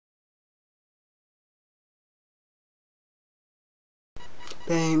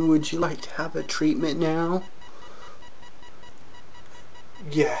Bane, would you like to have a treatment now?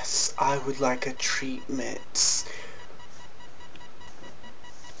 Yes, I would like a treatment.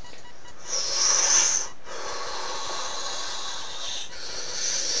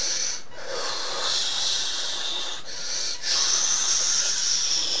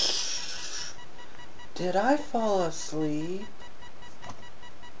 Did I fall asleep?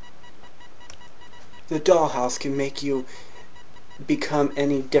 The dollhouse can make you become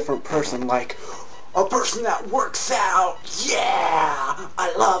any different person, like a person that works out. Yeah!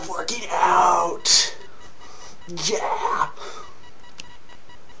 I love working out. Yeah!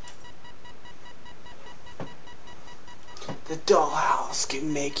 The dollhouse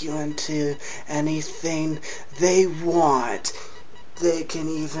can make you into anything they want. They can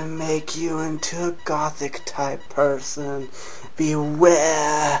even make you into a gothic type person.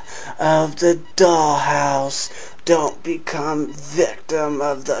 Beware of the dollhouse. Don't become victim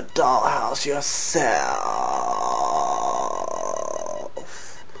of the dollhouse yourself.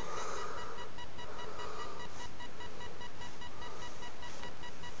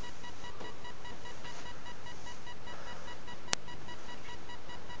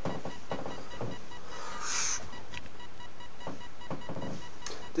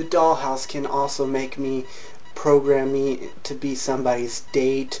 The dollhouse can also make me program me to be somebody's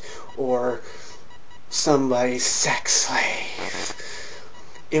date or somebody's sex slave.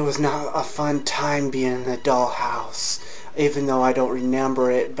 It was not a fun time being in the dollhouse, even though I don't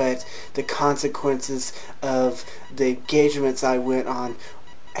remember it, but the consequences of the engagements I went on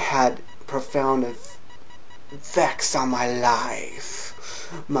had profound effects on my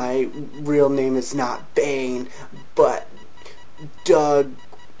life. My real name is not Bane, but Doug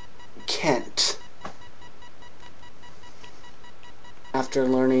Kent. After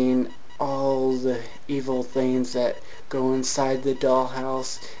learning all the evil things that go inside the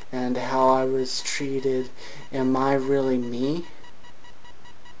dollhouse and how I was treated, am I really me?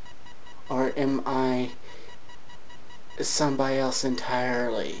 Or am I somebody else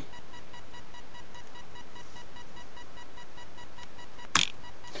entirely?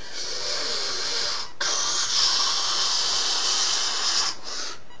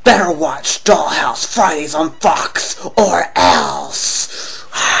 Better watch Dollhouse Fridays on Fox or else.